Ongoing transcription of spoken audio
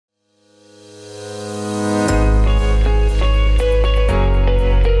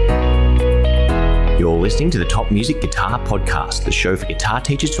listening to the Top Music Guitar Podcast, the show for guitar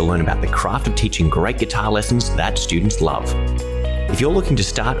teachers to learn about the craft of teaching great guitar lessons that students love. If you're looking to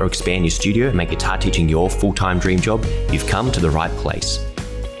start or expand your studio and make guitar teaching your full-time dream job, you've come to the right place.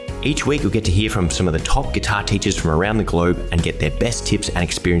 Each week, you'll get to hear from some of the top guitar teachers from around the globe and get their best tips and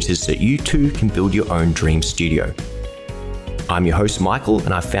experiences so you too can build your own dream studio. I'm your host, Michael,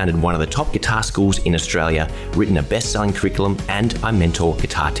 and I've founded one of the top guitar schools in Australia, written a best-selling curriculum, and I mentor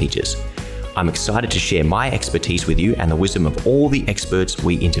guitar teachers. I'm excited to share my expertise with you and the wisdom of all the experts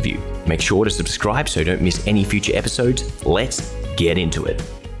we interview. Make sure to subscribe so you don't miss any future episodes. Let's get into it.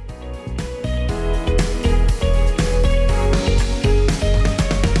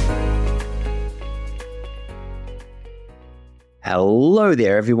 Hello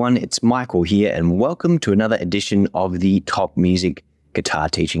there, everyone. It's Michael here, and welcome to another edition of the Top Music Guitar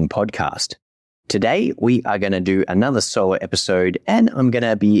Teaching Podcast. Today, we are going to do another solo episode, and I'm going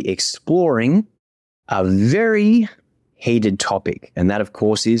to be exploring a very heated topic, and that, of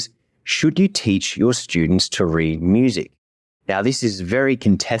course, is should you teach your students to read music? Now, this is very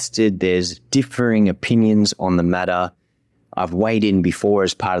contested. There's differing opinions on the matter. I've weighed in before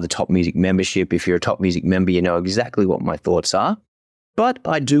as part of the Top Music membership. If you're a Top Music member, you know exactly what my thoughts are. But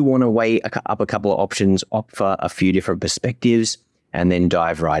I do want to weigh up a couple of options, offer a few different perspectives, and then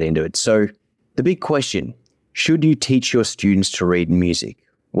dive right into it. So the big question, should you teach your students to read music?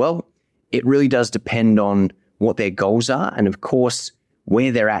 Well, it really does depend on what their goals are and, of course,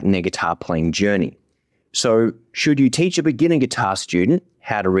 where they're at in their guitar playing journey. So should you teach a beginner guitar student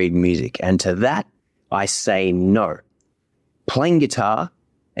how to read music? And to that, I say no. Playing guitar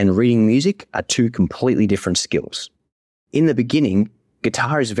and reading music are two completely different skills. In the beginning,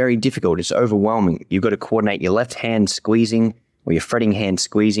 guitar is very difficult. It's overwhelming. You've got to coordinate your left hand squeezing or your fretting hand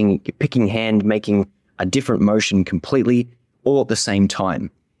squeezing, your picking hand making a different motion completely, all at the same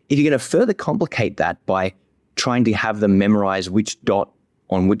time. If you're going to further complicate that by trying to have them memorize which dot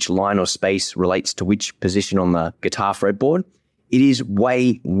on which line or space relates to which position on the guitar fretboard, it is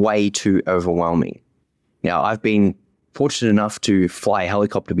way, way too overwhelming. Now, I've been fortunate enough to fly a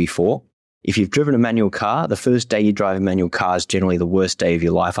helicopter before. If you've driven a manual car, the first day you drive a manual car is generally the worst day of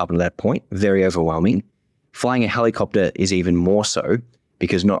your life up until that point. Very overwhelming. Flying a helicopter is even more so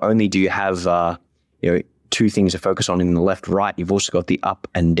because not only do you have two things to focus on in the left, right, you've also got the up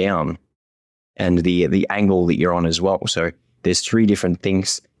and down and the angle that you're on as well. So there's three different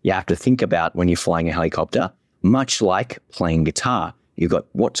things you have to think about when you're flying a helicopter, much like playing guitar. You've got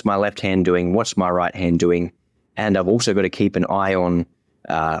what's my left hand doing, what's my right hand doing, and I've also got to keep an eye on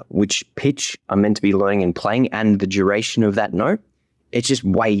which pitch I'm meant to be learning and playing and the duration of that note. It's just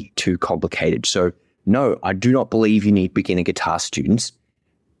way too complicated. So no, I do not believe you need beginner guitar students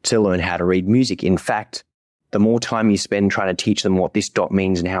to learn how to read music. In fact, the more time you spend trying to teach them what this dot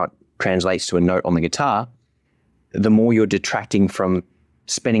means and how it translates to a note on the guitar, the more you're detracting from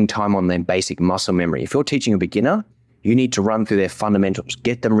spending time on their basic muscle memory. If you're teaching a beginner, you need to run through their fundamentals,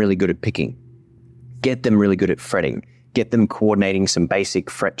 get them really good at picking, get them really good at fretting, get them coordinating some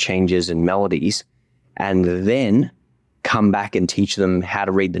basic fret changes and melodies, and then come back and teach them how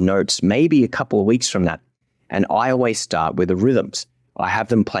to read the notes maybe a couple of weeks from that. And I always start with the rhythms. I have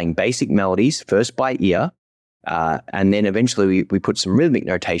them playing basic melodies, first by ear, and then eventually we put some rhythmic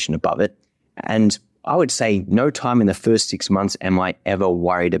notation above it. And I would say no time in the first 6 months am I ever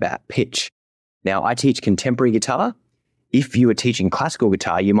worried about pitch. Now, I teach contemporary guitar. If you were teaching classical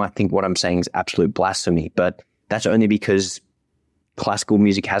guitar, you might think what I'm saying is absolute blasphemy, but that's only because classical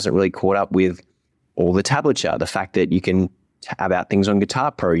music hasn't really caught up with all the tablature, the fact that you can tab out things on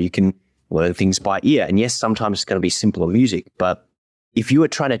Guitar Pro, you can learn things by ear. And yes, sometimes it's going to be simpler music, but if you are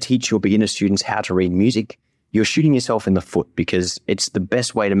trying to teach your beginner students how to read music, you're shooting yourself in the foot because it's the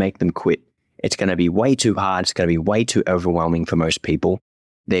best way to make them quit. It's going to be way too hard. It's going to be way too overwhelming for most people.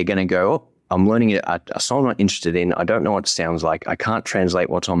 They're going to go, oh, I'm learning a song I'm not interested in. I don't know what it sounds like. I can't translate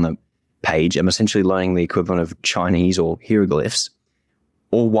what's on the page. I'm essentially learning the equivalent of Chinese or hieroglyphs,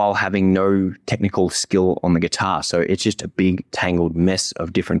 all while having no technical skill on the guitar. So it's just a big tangled mess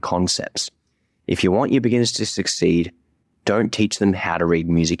of different concepts. If you want your beginners to succeed, don't teach them how to read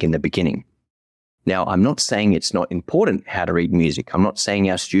music in the beginning. Now, I'm not saying it's not important how to read music. I'm not saying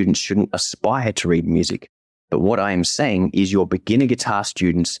our students shouldn't aspire to read music. But what I am saying is your beginner guitar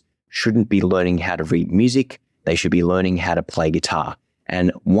students shouldn't be learning how to read music. They should be learning how to play guitar.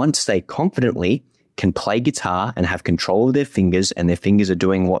 And once they confidently can play guitar and have control of their fingers and their fingers are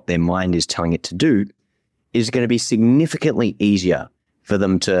doing what their mind is telling it to do, it's going to be significantly easier for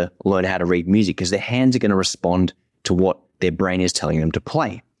them to learn how to read music because their hands are going to respond to what their brain is telling them to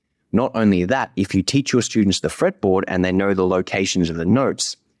play. Not only that, if you teach your students the fretboard and they know the locations of the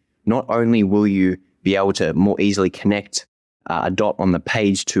notes, not only will you be able to more easily connect a dot on the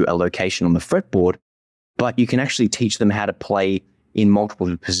page to a location on the fretboard, but you can actually teach them how to play in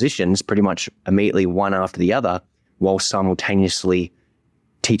multiple positions pretty much immediately one after the other while simultaneously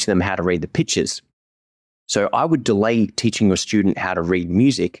teach them how to read the pitches. So I would delay teaching your student how to read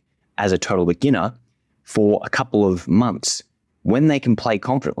music as a total beginner for a couple of months when they can play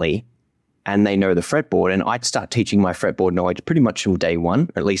confidently and they know the fretboard. And I'd start teaching my fretboard knowledge pretty much from day one,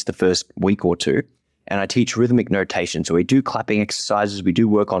 at least the first week or two. And I teach rhythmic notation. So we do clapping exercises, we do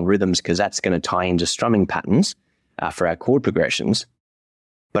work on rhythms because that's going to tie into strumming patterns for our chord progressions.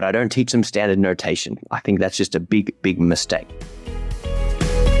 But I don't teach them standard notation. I think that's just a big, big mistake.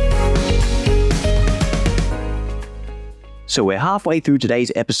 So we're halfway through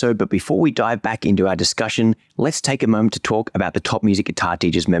today's episode, but before we dive back into our discussion, let's take a moment to talk about the Top Music Guitar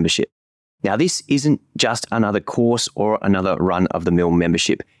Teachers membership. Now, this isn't just another course or another run-of-the-mill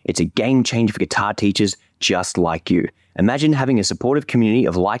membership. It's a game changer for guitar teachers just like you. Imagine having a supportive community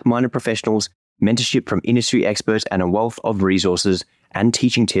of like-minded professionals, mentorship from industry experts, and a wealth of resources and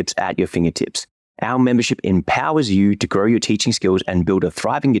teaching tips at your fingertips. Our membership empowers you to grow your teaching skills and build a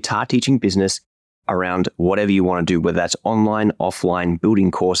thriving guitar teaching business around whatever you want to do, whether that's online, offline,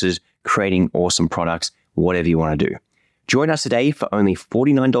 building courses, creating awesome products, whatever you want to do. Join us today for only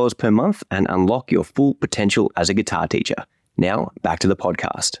 $49 per month and unlock your full potential as a guitar teacher. Now, back to the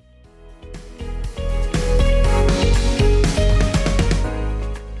podcast.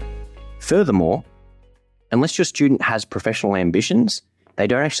 Furthermore, unless your student has professional ambitions, they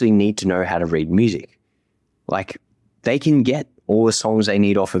don't actually need to know how to read music. Like, they can get all the songs they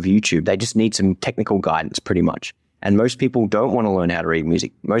need off of YouTube. They just need some technical guidance pretty much. And most people don't want to learn how to read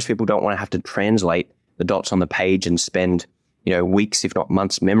music. Most people don't want to have to translate the dots on the page and spend, weeks, if not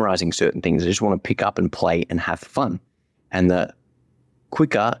months, memorizing certain things. They just want to pick up and play and have fun. And the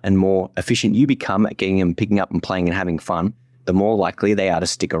quicker and more efficient you become at getting them picking up and playing and having fun, the more likely they are to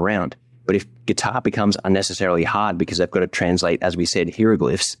stick around. But if guitar becomes unnecessarily hard because they've got to translate, as we said,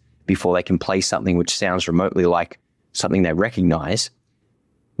 hieroglyphs before they can play something which sounds remotely like something they recognize,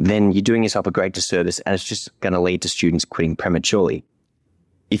 then you're doing yourself a great disservice and it's just going to lead to students quitting prematurely.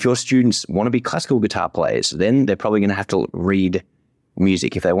 If your students want to be classical guitar players, then they're probably going to have to read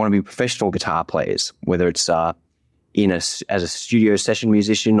music. If they want to be professional guitar players, whether it's as a studio session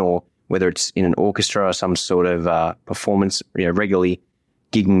musician or whether it's in an orchestra or some sort of performance, regularly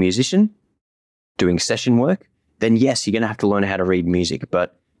gigging musician doing session work, then yes, you're going to have to learn how to read music.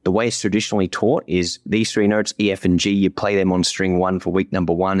 But the way it's traditionally taught is these three notes, E, F, and G, you play them on string 1 for week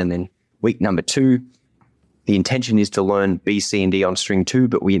number 1, and then week number 2, the intention is to learn B, C, and D on string 2,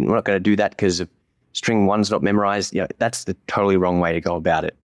 but we're not going to do that because string 1's not memorized. That's the totally wrong way to go about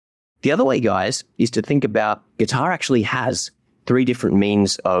it. The other way, guys, is to think about guitar actually has 3 different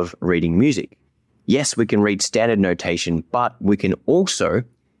means of reading music. Yes, we can read standard notation, but we can also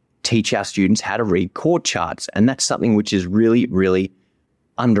teach our students how to read chord charts, and that's something which is really, really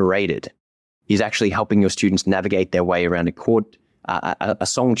underrated, is actually helping your students navigate their way around a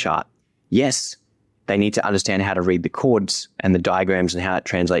song chart. Yes, they need to understand how to read the chords and the diagrams and how it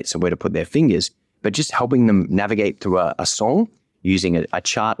translates and where to put their fingers, but just helping them navigate through a song using a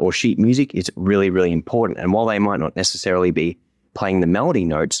chart or sheet music is really, really important. And while they might not necessarily be playing the melody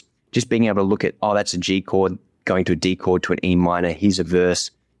notes, just being able to look at, that's a G chord going to a D chord to an E minor, here's a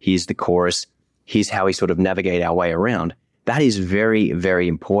verse, here's the chorus, here's how we sort of navigate our way around. That is very, very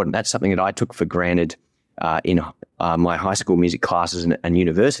important. That's something that I took for granted in my high school music classes and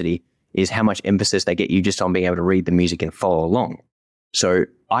university, is how much emphasis they get you just on being able to read the music and follow along. So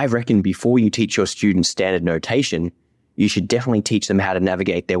I reckon before you teach your students standard notation, you should definitely teach them how to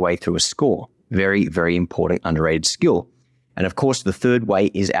navigate their way through a score. Very, very important, underrated skill. And of course, the third way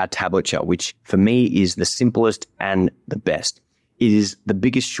is our tablature, which for me is the simplest and the best. It is the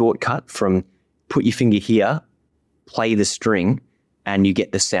biggest shortcut from put your finger here, play the string, and you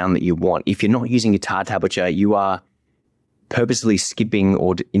get the sound that you want. If you're not using guitar tablature, you are purposely skipping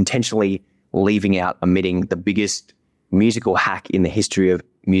or intentionally leaving out, omitting the biggest musical hack in the history of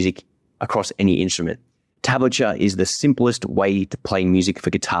music across any instrument. Tablature is the simplest way to play music for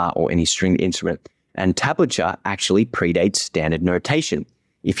guitar or any stringed instrument. And tablature actually predates standard notation.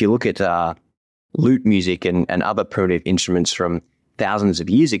 If you look at lute music and other primitive instruments from thousands of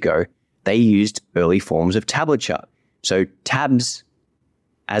years ago, they used early forms of tablature. So tabs,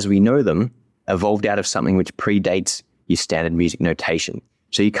 as we know them, evolved out of something which predates your standard music notation.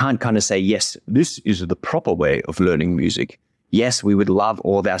 So you can't kind of say, yes, this is the proper way of learning music. Yes, we would love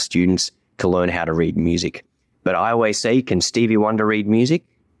all of our students to learn how to read music. But I always say, can Stevie Wonder read music?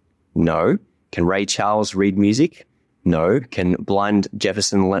 No. Can Ray Charles read music? No. Can blind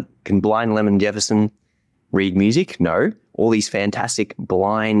Lemon Jefferson read music? No. All these fantastic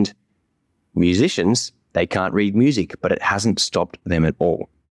blind musicians, they can't read music, but it hasn't stopped them at all.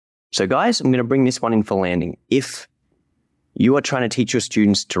 So guys, I'm going to bring this one in for landing. If you are trying to teach your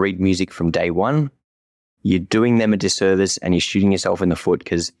students to read music from day one, you're doing them a disservice and you're shooting yourself in the foot,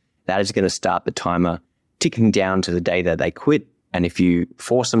 because that is going to start the timer ticking down to the day that they quit. And if you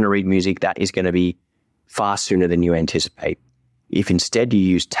force them to read music, that is going to be far sooner than you anticipate. If instead you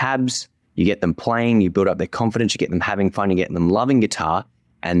use tabs, you get them playing, you build up their confidence, you get them having fun, you get them loving guitar,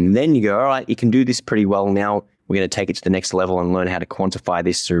 and then you go, all right, you can do this pretty well now. We're going to take it to the next level and learn how to quantify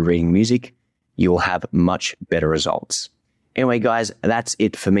this through reading music. You will have much better results. Anyway, guys, that's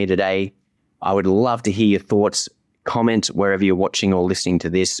it for me today. I would love to hear your thoughts. Comment wherever you're watching or listening to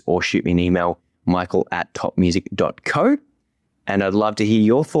this, or shoot me an email, michael@topmusic.co. And I'd love to hear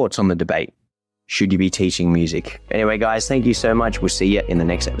your thoughts on the debate. Should you be teaching music? Anyway, guys, thank you so much. We'll see you in the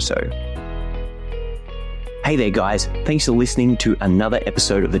next episode. Hey there, guys. Thanks for listening to another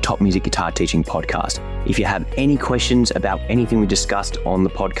episode of the Top Music Guitar Teaching Podcast. If you have any questions about anything we discussed on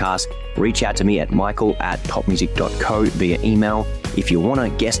the podcast, reach out to me at michael@topmusic.co via email. If you want to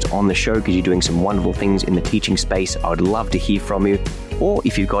guest on the show because you're doing some wonderful things in the teaching space, I would love to hear from you. Or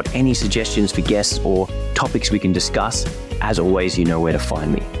if you've got any suggestions for guests or topics we can discuss, as always, you know where to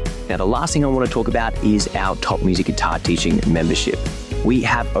find me. Now, the last thing I want to talk about is our Top Music Guitar Teaching membership. We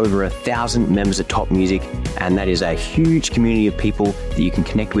have over 1,000 members of Top Music, and that is a huge community of people that you can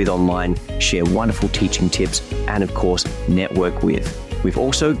connect with online, share wonderful teaching tips, and of course, network with. We've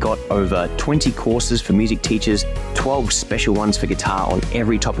also got over 20 courses for music teachers, 12 special ones for guitar on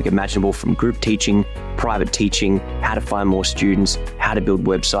every topic imaginable, from group teaching, private teaching, how to find more students, how to build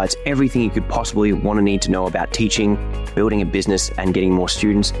websites, everything you could possibly want to need to know about teaching, building a business, and getting more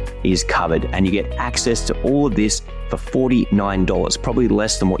students is covered. And you get access to all of this for $49, probably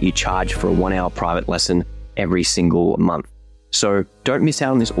less than what you charge for a 1-hour private lesson every single month. So don't miss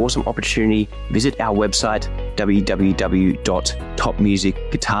out on this awesome opportunity. Visit our website,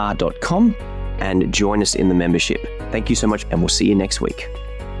 www.topmusicguitar.com, and join us in the membership. Thank you so much, and we'll see you next week.